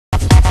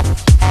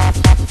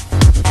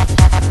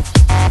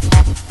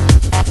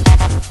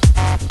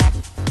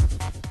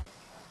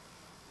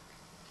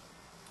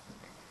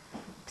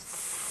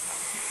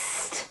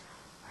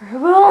We're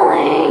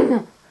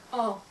rolling!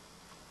 Oh.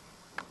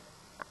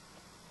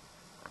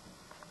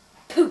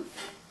 Poof.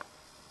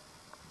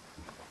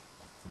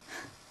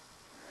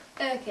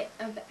 Okay,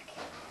 I'm back.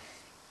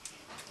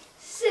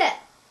 So,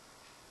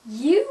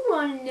 you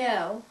want to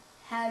know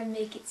how to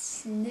make it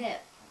snow?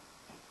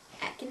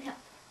 I can help.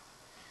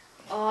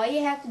 All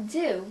you have to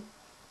do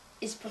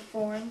is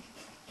perform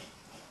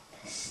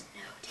the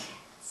snow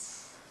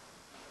dance.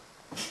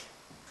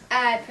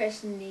 I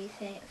personally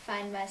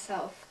find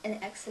myself an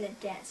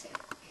excellent dancer.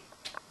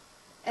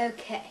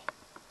 Okay,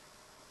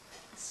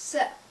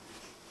 so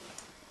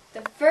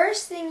the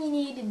first thing you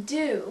need to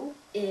do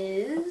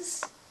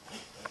is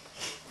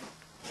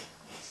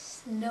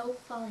snow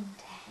falling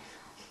down.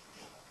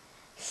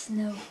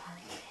 Snow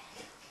falling down.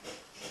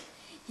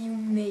 You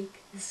make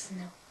the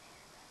snow.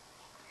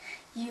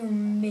 You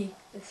make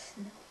the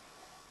snow.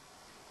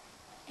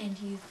 And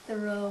you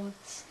throw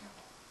the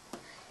snow.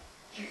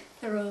 You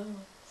throw the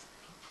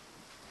snow.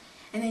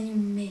 And then you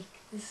make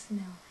the snow.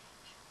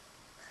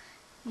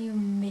 You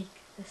make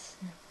the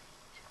snow.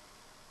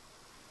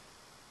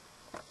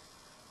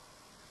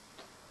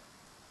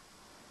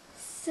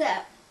 So,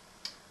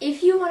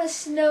 if you want a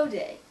snow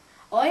day,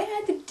 all you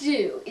have to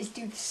do is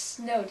do the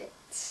snow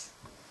dance.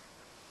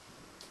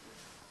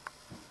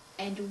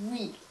 And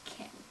we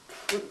can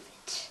prove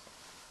it.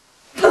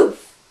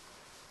 Poof!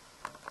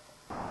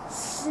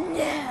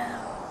 Snow!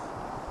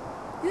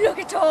 Look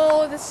at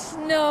all the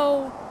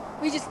snow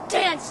we just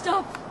danced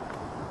up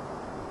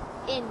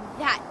in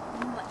that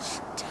much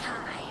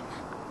time.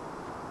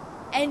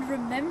 And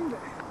remember,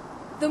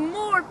 the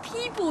more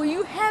people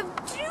you have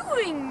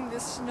doing the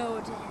snow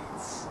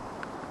dance,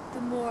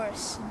 the more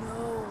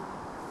snow.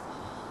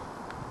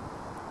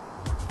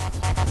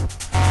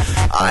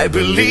 I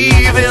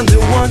believe in the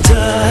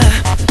wonder.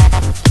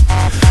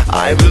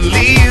 I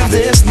believe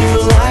this new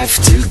life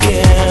to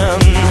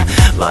gain.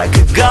 Like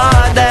a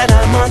god that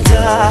I'm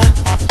under.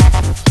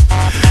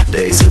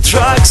 Days of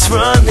drugs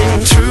running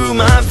through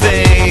my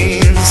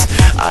veins.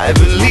 I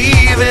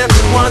believe in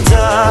the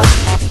wonder.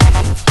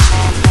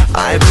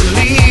 I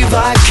believe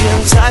I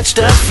can touch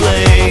the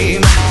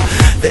flame.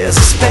 There's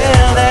a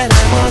spell that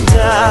I'm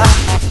under.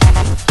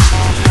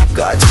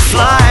 Got to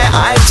fly,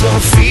 I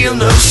don't feel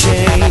no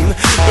shame.